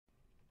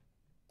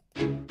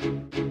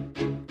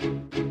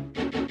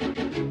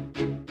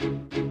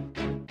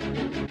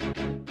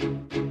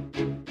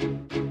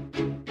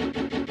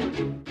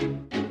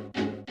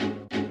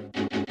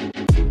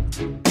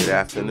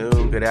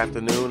Good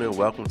afternoon, and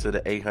welcome to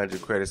the 800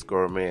 Credit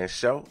Score Man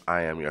Show.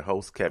 I am your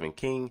host, Kevin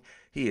King.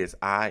 He is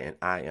I, and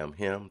I am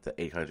him, the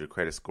 800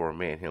 Credit Score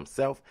Man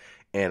himself.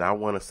 And I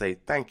want to say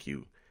thank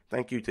you.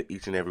 Thank you to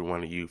each and every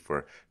one of you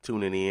for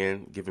tuning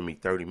in, giving me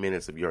 30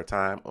 minutes of your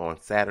time on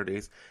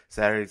Saturdays.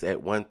 Saturdays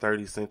at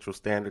 1:30 Central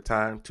Standard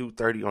Time,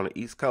 2:30 on the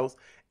East Coast,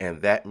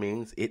 and that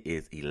means it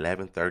is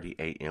 11:30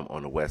 a.m.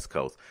 on the West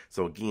Coast.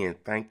 So again,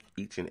 thank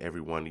each and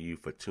every one of you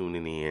for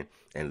tuning in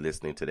and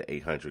listening to the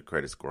 800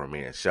 Credit Score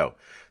Man Show.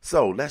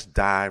 So let's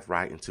dive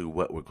right into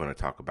what we're going to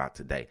talk about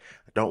today.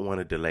 I don't want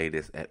to delay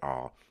this at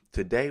all.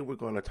 Today we're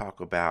going to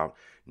talk about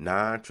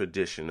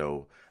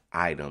non-traditional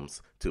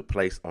items to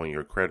place on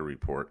your credit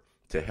report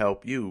to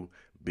help you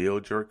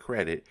build your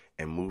credit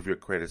and move your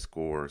credit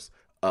scores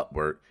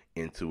upward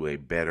into a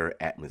better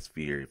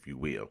atmosphere, if you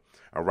will.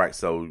 All right,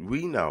 so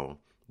we know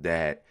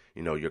that,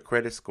 your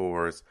credit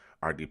scores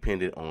are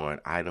dependent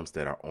on items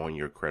that are on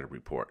your credit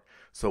report.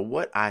 So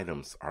what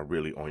items are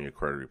really on your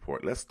credit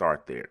report? Let's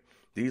start there.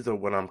 These are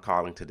what I'm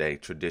calling today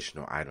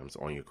traditional items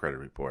on your credit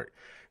report.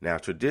 Now,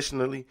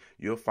 traditionally,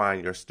 you'll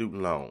find your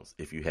student loans,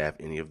 if you have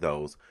any of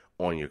those,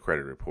 on your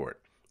credit report.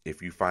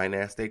 If you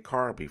financed a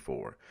car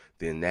before,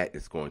 then that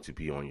is going to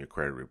be on your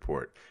credit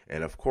report.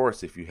 And of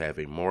course, if you have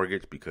a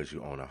mortgage because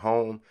you own a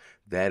home,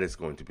 that is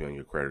going to be on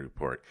your credit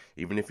report.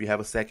 Even if you have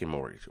a second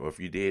mortgage or if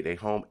you did a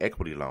home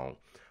equity loan,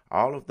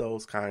 all of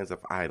those kinds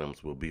of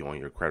items will be on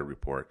your credit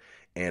report.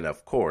 And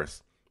of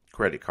course,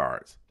 credit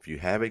cards. If you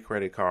have a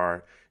credit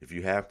card, if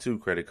you have 2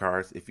 credit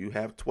cards, if you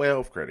have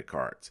 12 credit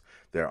cards,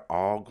 they're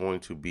all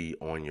going to be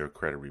on your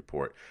credit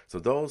report. So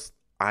those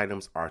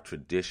items are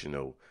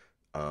traditional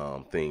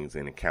things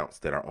and accounts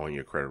that are on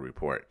your credit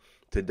report.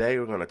 Today,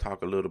 we're going to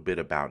talk a little bit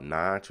about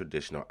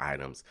non-traditional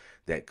items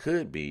that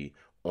could be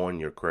on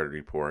your credit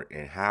report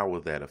and how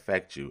will that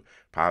affect you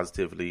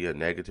positively or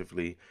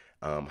negatively,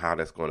 how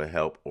that's going to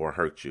help or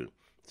hurt you.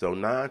 So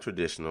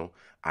non-traditional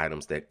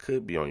items that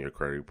could be on your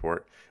credit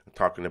report, I'm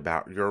talking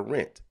about your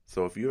rent.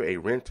 So if you're a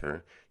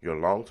renter, you're a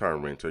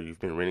long-term renter, you've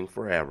been renting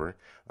forever,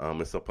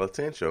 it's a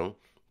potential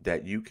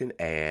that you can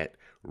add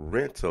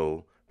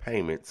rental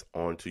payments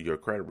onto your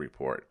credit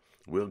report.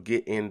 We'll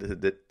get into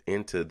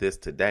this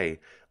today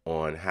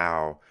on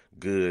how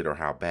good or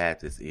how bad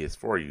this is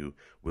for you.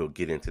 We'll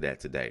get into that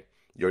today.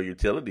 Your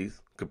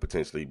utilities could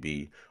potentially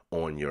be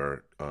on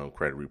your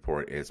credit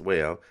report as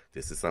well.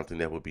 This is something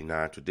that would be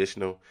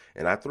non-traditional.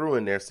 And I threw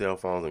in there cell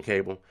phones and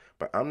cable,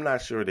 but I'm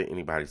not sure that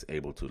anybody's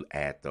able to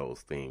add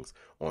those things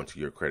onto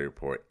your credit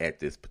report at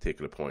this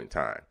particular point in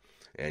time.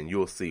 And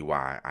you'll see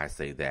why I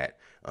say that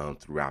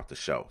throughout the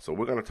show. So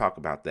we're going to talk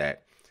about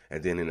that.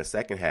 And then in the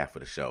second half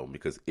of the show,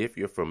 because if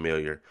you're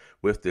familiar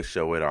with this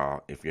show at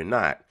all, if you're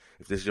not,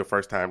 if this is your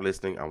first time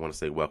listening, I want to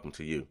say welcome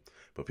to you.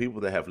 But people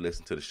that have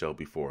listened to the show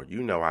before,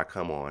 I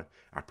come on,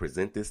 I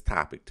present this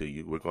topic to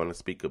you. We're going to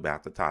speak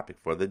about the topic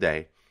for the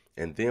day,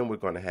 and then we're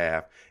going to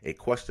have a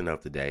question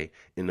of the day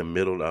in the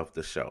middle of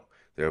the show.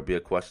 There'll be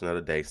a question of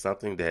the day,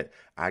 something that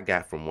I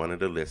got from one of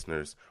the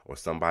listeners or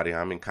somebody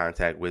I'm in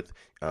contact with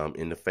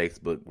in the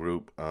Facebook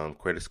group,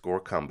 Credit Score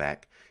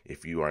Comeback.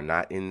 If you are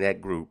not in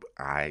that group,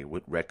 I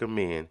would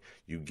recommend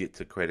you get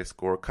to Credit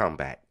Score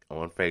Comeback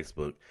on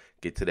Facebook,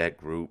 get to that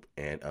group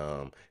and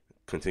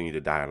continue the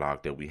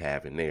dialogue that we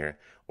have in there.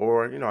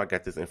 Or, I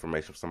got this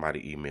information from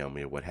somebody email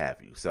me or what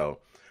have you. So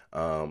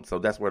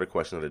that's where the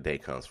question of the day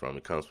comes from.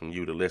 It comes from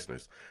you, the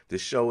listeners.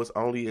 This show is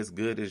only as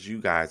good as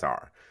you guys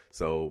are.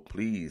 So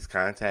please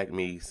contact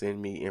me,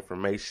 send me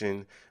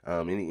information,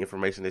 any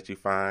information that you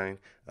find,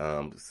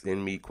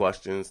 send me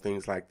questions,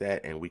 things like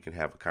that, and we can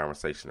have a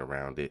conversation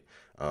around it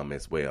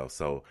as well.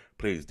 So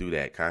please do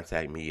that.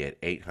 Contact me at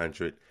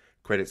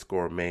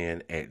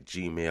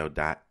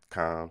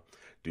 800creditscoreman@gmail.com.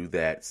 Do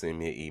that, send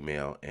me an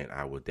email, and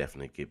I will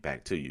definitely get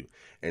back to you.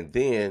 And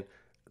then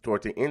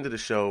toward the end of the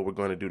show, we're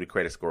going to do the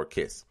Credit Score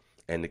Kiss.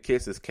 And the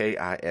KISS is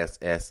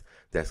KISS.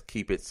 That's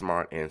keep it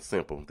smart and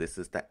simple. This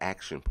is the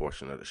action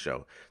portion of the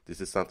show.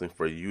 This is something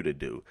for you to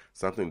do,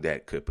 something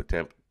that could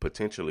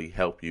potentially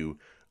help you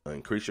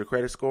increase your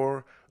credit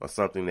score, or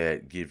something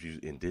that gives you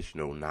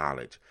additional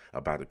knowledge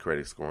about the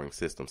credit scoring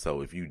system. So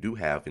if you do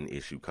have an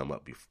issue come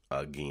up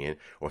again,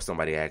 or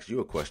somebody asks you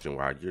a question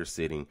while you're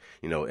sitting,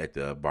 at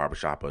the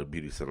barbershop or the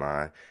beauty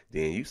salon,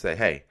 then you say,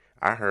 hey,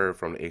 I heard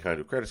from the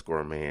 800 Credit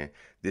Score Man,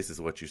 this is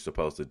what you're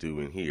supposed to do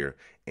in here,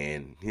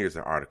 and here's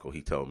an article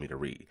he told me to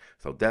read.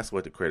 So that's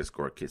what the Credit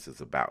Score Kiss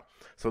is about.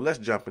 So let's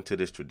jump into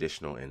this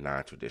traditional and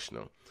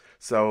non-traditional.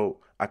 So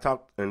I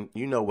talked, and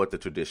you know what the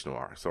traditional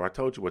are. So I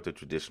told you what the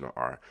traditional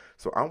are.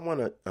 So I want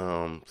to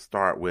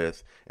start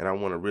with, and I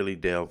want to really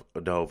delve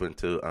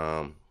into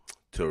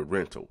to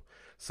rental.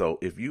 So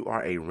if you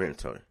are a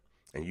renter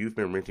and you've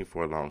been renting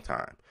for a long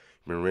time,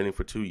 you've been renting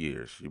for 2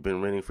 years, you've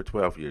been renting for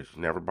 12 years,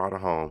 you never bought a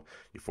home,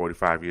 you're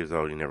 45 years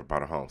old, you never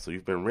bought a home. So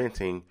you've been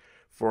renting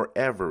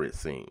forever, it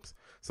seems.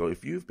 So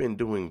if you've been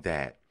doing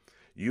that,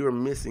 you're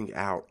missing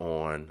out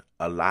on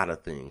a lot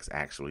of things,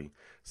 actually.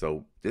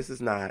 So this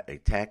is not a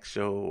tax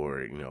show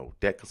or,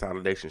 debt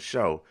consolidation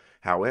show.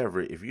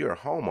 However, if you're a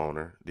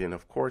homeowner, then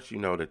of course you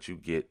know that you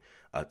get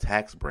a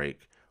tax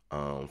break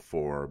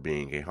for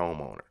being a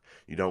homeowner.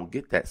 You don't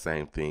get that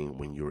same thing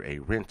when you're a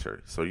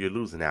renter, so you're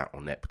losing out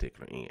on that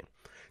particular end.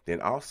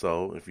 Then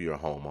also, if you're a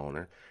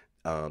homeowner,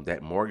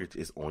 that mortgage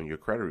is on your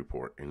credit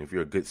report. And if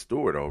you're a good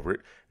steward over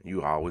it,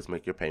 you always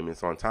make your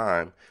payments on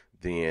time,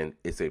 then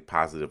it's a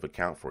positive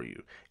account for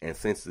you. And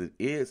since it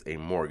is a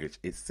mortgage,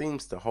 it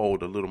seems to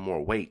hold a little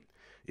more weight,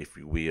 if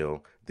you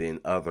will, than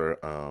other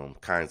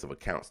kinds of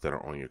accounts that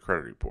are on your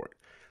credit report.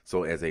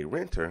 So as a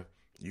renter,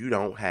 you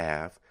don't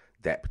have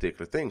that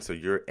particular thing. So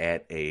you're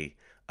at a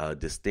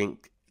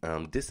distinct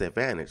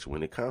disadvantage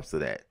when it comes to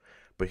that.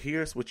 But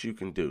here's what you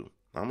can do.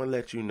 I'm going to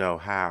let you know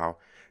how.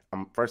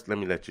 First, let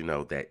me let you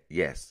know that,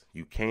 yes,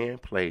 you can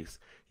place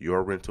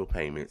your rental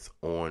payments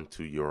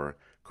onto your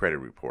credit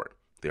report.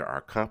 There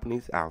are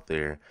companies out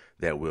there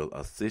that will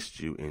assist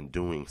you in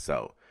doing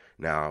so.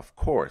 Now, of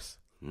course,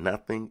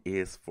 nothing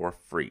is for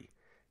free.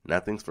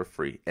 Nothing's for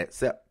free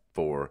except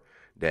for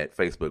that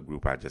Facebook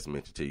group I just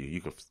mentioned to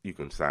you. You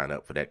can sign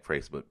up for that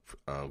Facebook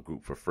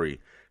group for free,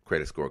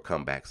 Credit Score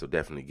Comeback. So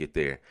definitely get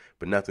there.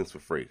 But nothing's for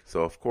free.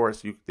 So of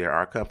course, there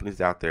are companies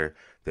out there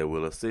that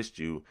will assist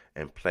you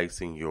in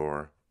placing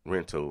your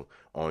rental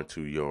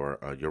onto your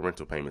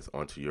rental payments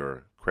onto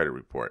your credit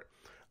report.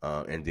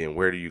 And then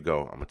where do you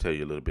go? I'm gonna tell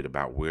you a little bit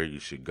about where you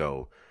should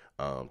go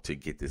to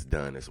get this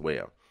done as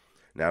well.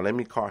 Now, let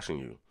me caution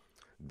you.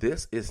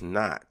 This is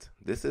not.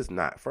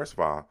 First of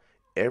all,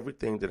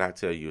 everything that I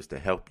tell you is to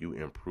help you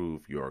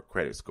improve your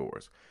credit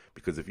scores.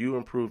 Because if you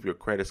improve your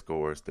credit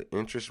scores, the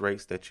interest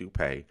rates that you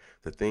pay,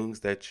 the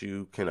things that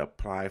you can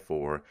apply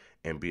for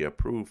and be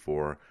approved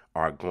for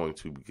are going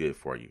to be good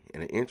for you.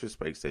 And the interest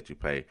rates that you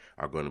pay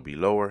are going to be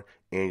lower,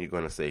 and you're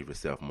going to save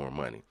yourself more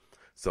money.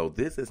 So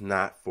this is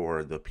not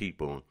for the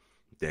people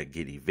that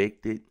get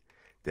evicted,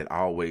 that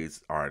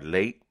always are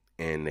late,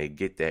 and they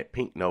get that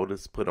pink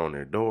notice put on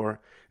their door.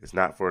 It's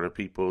not for the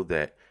people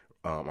that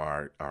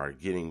are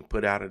getting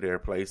put out of their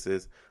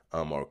places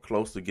or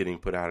close to getting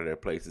put out of their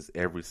places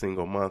every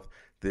single month.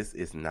 This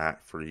is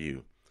not for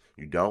you.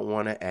 You don't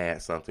want to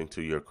add something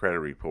to your credit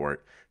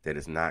report that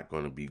is not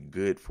going to be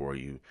good for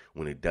you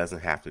when it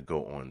doesn't have to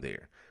go on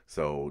there.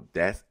 So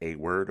that's a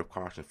word of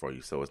caution for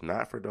you. So it's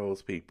not for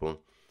those people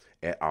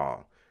at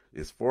all.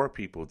 It's for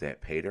people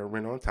that pay their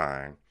rent on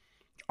time,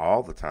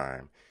 all the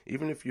time,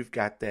 even if you've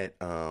got that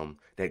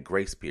that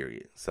grace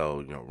period.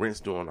 So,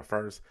 rent's due on the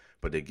 1st,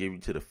 but they give you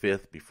to the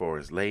 5th before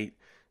it's late.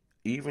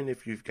 Even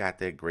if you've got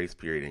that grace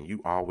period and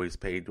you always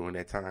pay during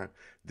that time,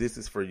 this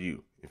is for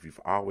you if you've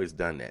always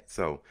done that.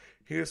 So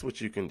here's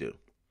what you can do.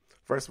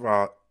 First of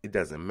all, it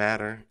doesn't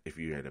matter if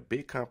you're at a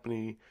big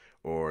company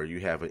or you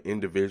have an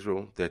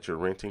individual that you're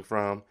renting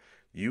from.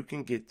 You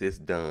can get this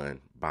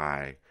done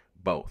by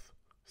both.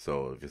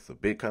 So if it's a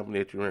big company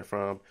that you rent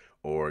from,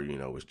 or,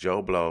 it's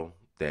Joe Blow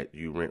that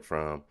you rent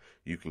from,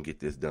 you can get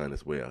this done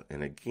as well.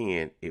 And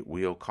again, it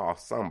will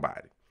cost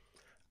somebody.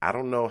 I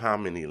don't know how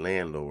many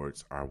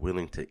landlords are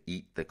willing to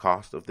eat the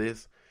cost of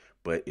this,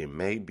 but it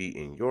may be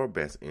in your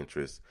best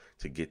interest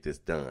to get this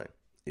done.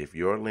 If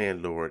your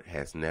landlord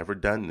has never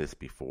done this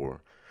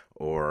before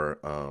or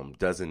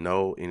doesn't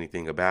know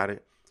anything about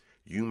it,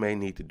 you may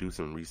need to do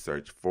some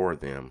research for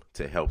them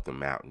to help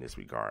them out in this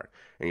regard.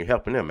 And you're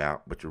helping them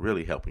out, but you're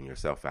really helping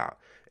yourself out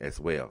as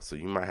well. So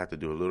you might have to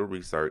do a little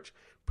research,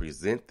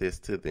 present this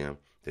to them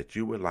that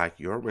you would like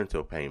your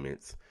rental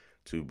payments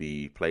to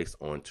be placed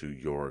onto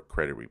your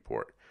credit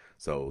report.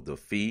 So the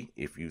fee,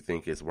 if you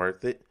think it's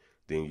worth it,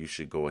 then you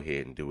should go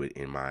ahead and do it,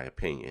 in my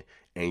opinion.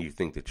 And you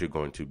think that you're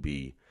going to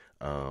be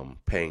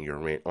paying your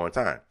rent on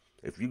time.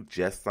 If you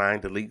just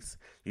signed the lease,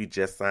 in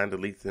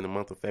the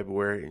month of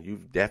February, and you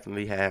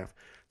definitely have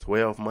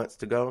 12 months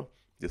to go,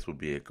 this would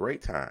be a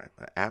great time,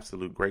 an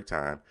absolute great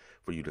time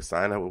for you to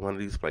sign up with one of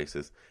these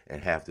places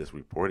and have this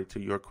reported to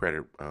your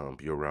credit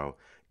bureau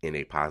in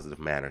a positive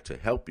manner to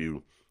help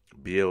you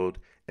build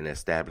and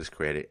establish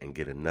credit and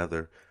get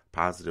another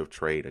positive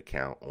trade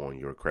account on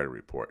your credit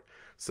report.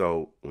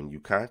 So when you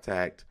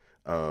contact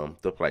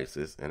the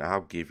places, and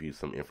I'll give you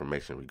some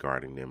information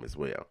regarding them as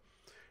well,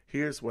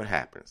 here's what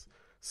happens.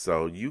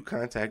 So you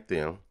contact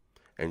them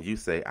and you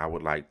say, I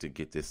would like to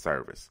get this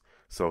service.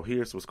 So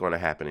here's what's going to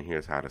happen, and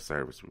here's how the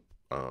service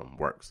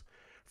works.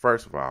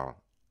 First of all,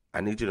 I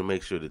need you to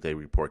make sure that they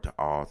report to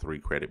all 3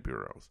 credit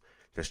bureaus.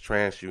 That's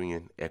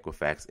TransUnion,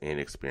 Equifax, and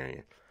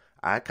Experian.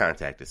 I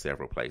contacted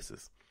several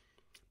places.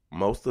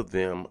 Most of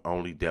them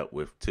only dealt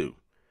with 2.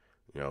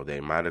 They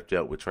might have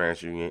dealt with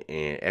TransUnion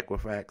and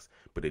Equifax,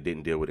 but they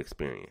didn't deal with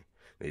Experian.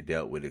 They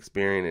dealt with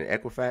Experian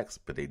and Equifax,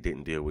 but they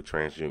didn't deal with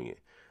TransUnion.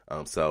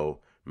 So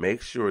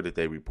make sure that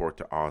they report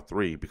to all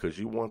 3, because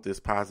you want this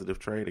positive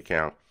trade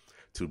account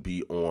to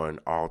be on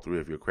all 3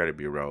 of your credit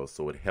bureaus,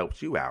 so it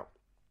helps you out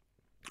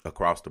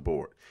across the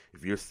board.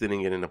 If you're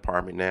sitting in an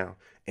apartment now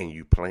and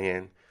you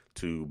plan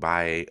to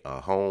buy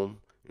a home,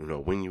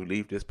 when you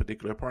leave this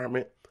particular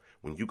apartment,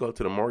 when you go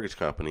to the mortgage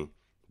company,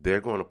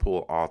 they're going to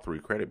pull all 3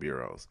 credit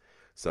bureaus.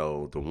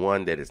 So the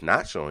one that is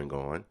not showing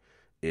on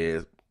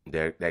is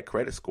that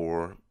credit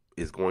score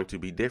is going to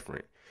be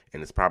different.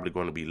 And it's probably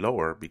going to be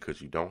lower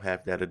because you don't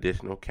have that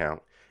additional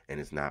account and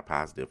it's not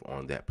positive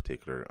on that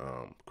particular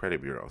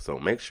credit bureau. So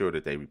make sure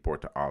that they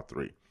report to all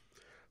three.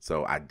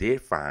 So I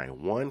did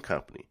find one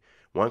company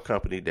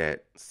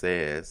that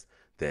says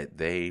that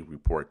they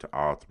report to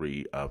all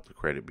three of the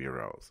credit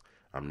bureaus.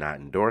 I'm not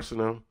endorsing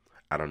them.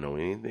 I don't know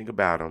anything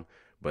about them,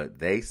 but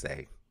they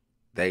say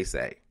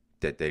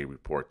that they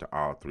report to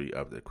all three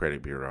of the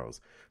credit bureaus.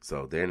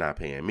 So they're not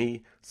paying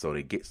me, so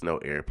it gets no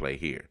airplay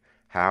here.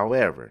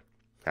 However,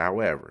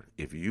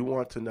 if you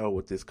want to know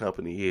what this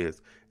company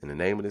is and the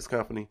name of this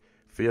company,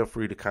 feel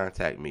free to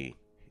contact me.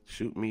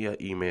 Shoot me an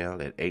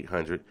email at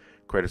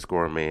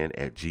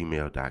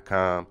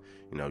 800creditscoreman@gmail.com.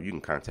 You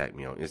can contact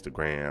me on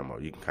Instagram,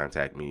 or you can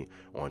contact me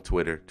on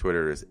Twitter.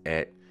 Twitter is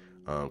at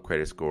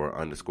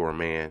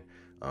creditscore_man.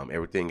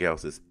 Everything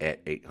else is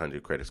at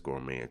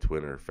 800creditscoreman.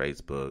 Twitter,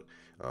 Facebook,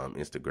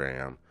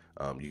 Instagram.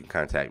 You can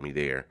contact me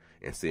there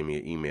and send me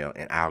an email,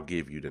 and I'll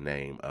give you the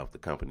name of the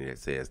company that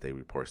says they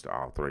reports to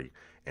all three,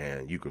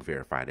 and you can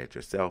verify that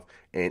yourself.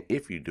 And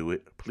if you do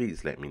it,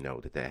 please let me know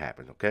that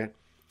happened, okay?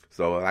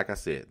 So like I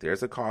said,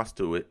 there's a cost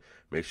to it.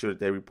 Make sure that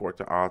they report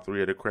to all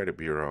three of the credit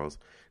bureaus.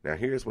 Now,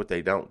 here's what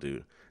they don't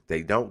do.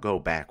 They don't go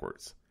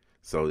backwards.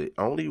 So it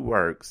only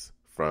works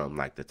from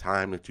like the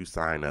time that you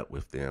sign up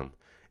with them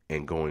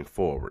and going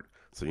forward.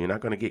 So you're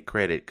not going to get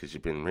credit because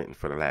you've been renting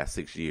for the last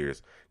 6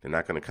 years. They're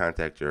not going to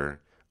contact your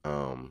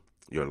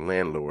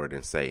landlord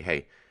and say,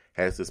 hey,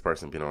 has this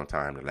person been on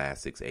time the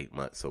last 6-8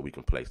 months so we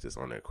can place this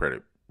on their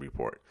credit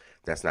report?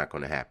 That's not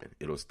going to happen.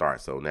 It'll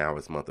start. So now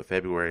it's month of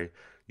February.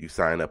 You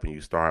sign up and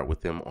you start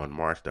with them on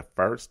March the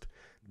 1st.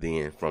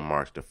 Then from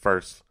March the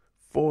 1st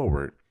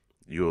forward,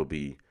 it'll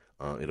be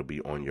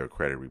on your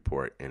credit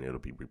report, and it'll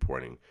be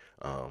reporting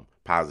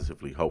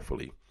positively,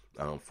 hopefully,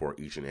 for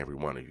each and every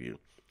one of you.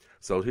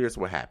 So here's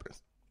what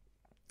happens.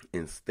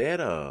 Instead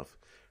of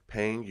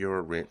paying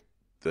your rent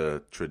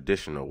the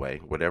traditional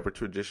way, whatever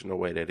traditional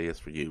way that is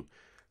for you,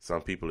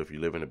 some people, if you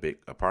live in a big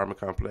apartment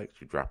complex,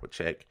 you drop a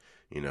check,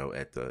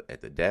 at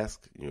the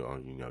desk,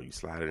 you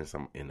slide it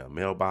in a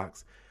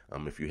mailbox.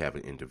 If you have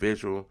an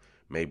individual,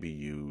 maybe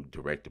you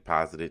direct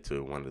deposit it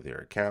to one of their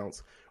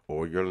accounts,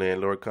 or your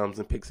landlord comes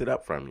and picks it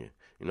up from you.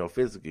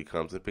 Physically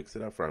comes and picks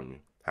it up from you.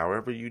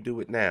 However you do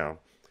it now,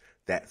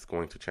 that's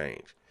going to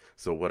change.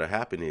 So what'll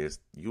happen is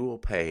you will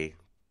pay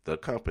the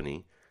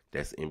company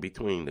that's in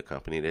between, the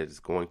company that is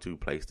going to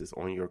place this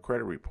on your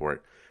credit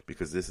report,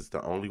 because this is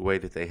the only way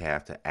that they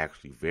have to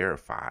actually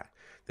verify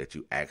that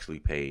you actually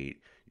paid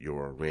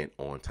your rent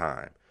on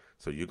time.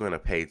 So you're going to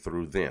pay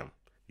through them.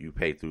 You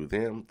pay through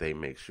them. They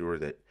make sure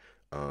that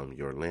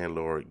your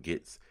landlord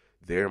gets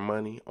their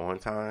money on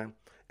time,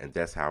 and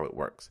that's how it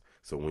works.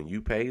 So when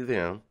you pay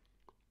them,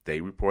 they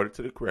report it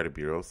to the credit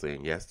bureau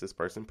saying, yes, this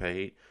person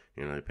paid.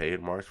 They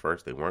paid March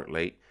 1st. They weren't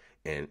late,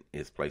 and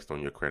it's placed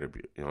on your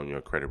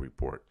credit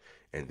report.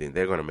 And then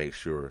they're going to make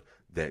sure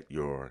that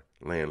your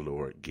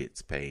landlord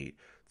gets paid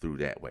through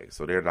that way.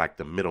 So they're like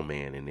the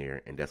middleman in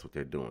there, and that's what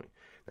they're doing.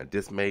 Now,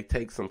 this may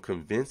take some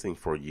convincing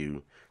for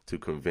you to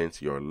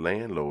convince your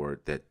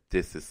landlord that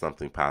this is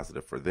something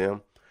positive for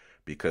them,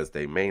 because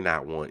they may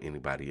not want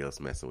anybody else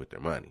messing with their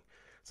money.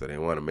 So they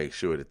want to make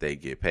sure that they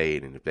get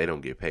paid, and if they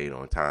don't get paid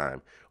on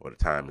time, or the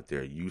time that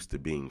they're used to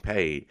being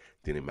paid,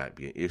 then it might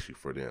be an issue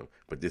for them.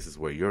 But this is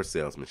where your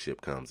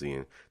salesmanship comes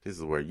in. This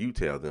is where you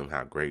tell them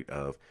how great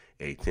of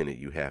a tenant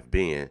you have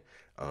been,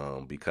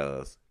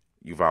 because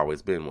you've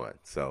always been one.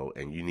 So,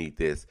 and you need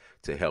this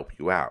to help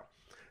you out.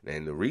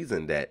 And the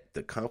reason that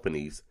the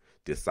companies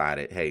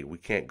decided, hey, we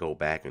can't go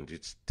back and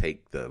just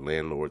take the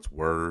landlord's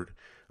word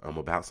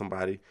about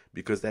somebody,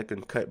 because that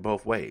can cut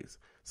both ways.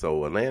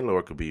 So a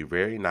landlord could be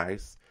very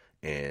nice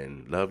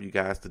and love you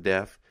guys to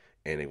death,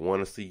 and they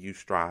want to see you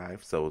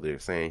strive. So they're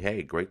saying,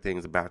 hey, great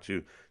things about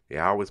you. They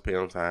always pay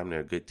on time. They're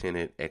a good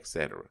tenant,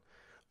 etc.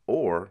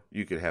 Or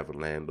you could have a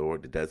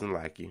landlord that doesn't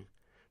like you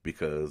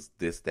because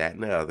this, that,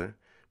 and the other,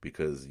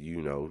 because,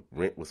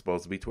 rent was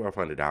supposed to be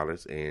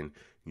 $1,200 and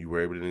you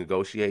were able to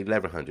negotiate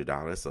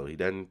 $1,100. So he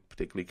doesn't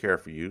particularly care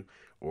for you.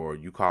 Or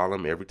you call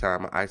him every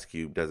time an ice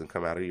cube doesn't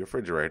come out of your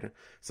refrigerator.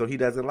 So he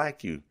doesn't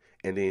like you.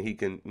 And then he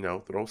can,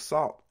 throw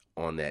salt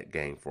on that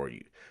game for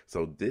you.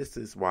 So this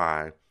is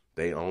why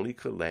they only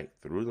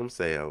collect through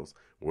themselves,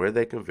 where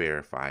they can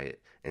verify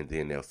it, and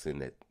then they'll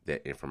send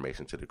that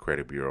information to the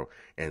credit bureau.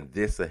 And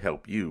this will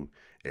help you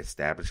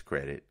establish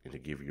credit and to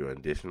give you an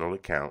additional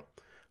account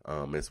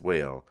as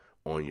well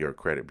on your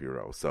credit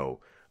bureau.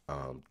 So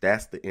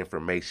that's the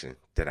information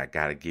that I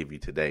got to give you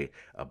today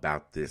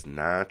about this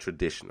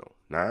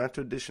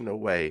non-traditional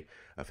way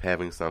of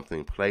having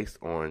something placed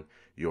on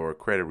your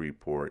credit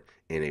report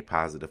in a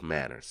positive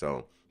manner.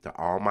 So to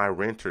all my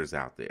renters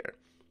out there,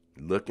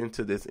 look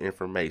into this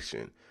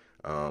information.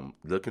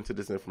 Look into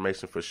this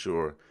information for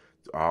sure,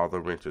 to all the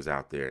renters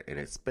out there, and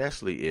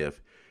especially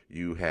if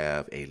you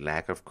have a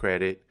lack of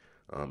credit,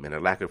 and a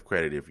lack of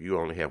credit, if you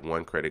only have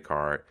one credit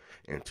card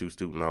and 2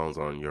 student loans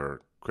on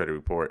your credit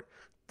report,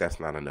 that's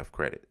not enough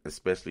credit,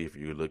 especially if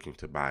you're looking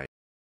to buy